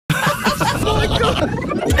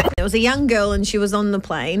There was a young girl and she was on the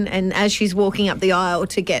plane, and as she's walking up the aisle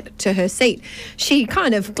to get to her seat, she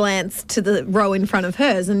kind of glanced to the row in front of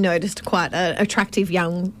hers and noticed quite an attractive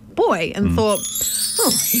young boy and thought, oh,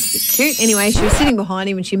 he's a bit cute. Anyway, she was sitting behind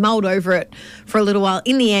him and she mulled over it for a little while.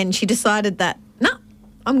 In the end, she decided that, nah,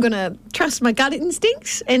 I'm going to trust my gut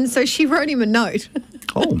instincts, and so she wrote him a note.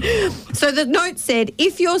 Oh. So the note said,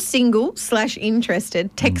 if you're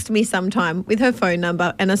single/interested, text me sometime, with her phone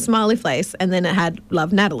number and a smiley face, and then it had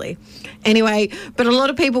love Natalie. Anyway, but a lot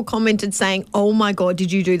of people commented saying, oh my God,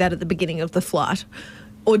 did you do that at the beginning of the flight?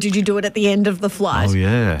 Or did you do it at the end of the flight? Oh,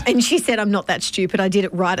 yeah. And she said, I'm not that stupid. I did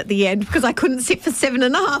it right at the end because I couldn't sit for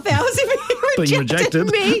 7.5 hours if he rejected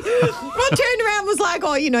me. I turned around and was like,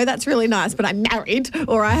 oh, that's really nice, but I'm married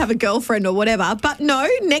or I have a girlfriend or whatever. But no,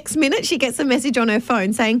 next minute she gets a message on her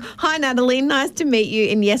phone saying, hi, Natalie, nice to meet you.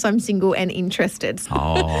 And yes, I'm single and interested.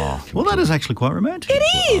 Oh, well, that is actually quite romantic. It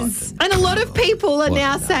is. And a lot of people are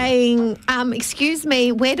now saying, excuse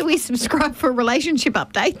me, where do we subscribe for relationship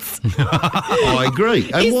updates? I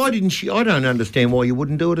agree. And why didn't she? I don't understand why you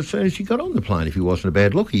wouldn't do it as soon as you got on the plane. If he wasn't a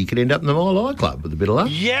bad looker, you could end up in the Mile High Club with a bit of luck.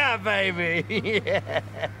 Yeah, baby. Yeah.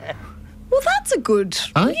 Well, that's a good...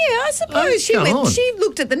 Eh? Yeah, I suppose she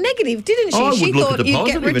looked at the negative, didn't she? I She would look thought at the you'd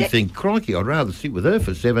positive get and think, crikey, I'd rather sit with her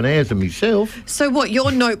for 7 hours than myself. So what,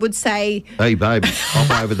 your note would say... Hey, baby,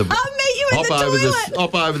 hop over the... I'll meet you in the toilet.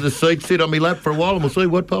 Hop over the seat, sit on my lap for a while and we'll see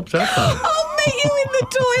what pops up. I'll meet you in the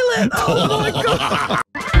toilet. Oh, my God.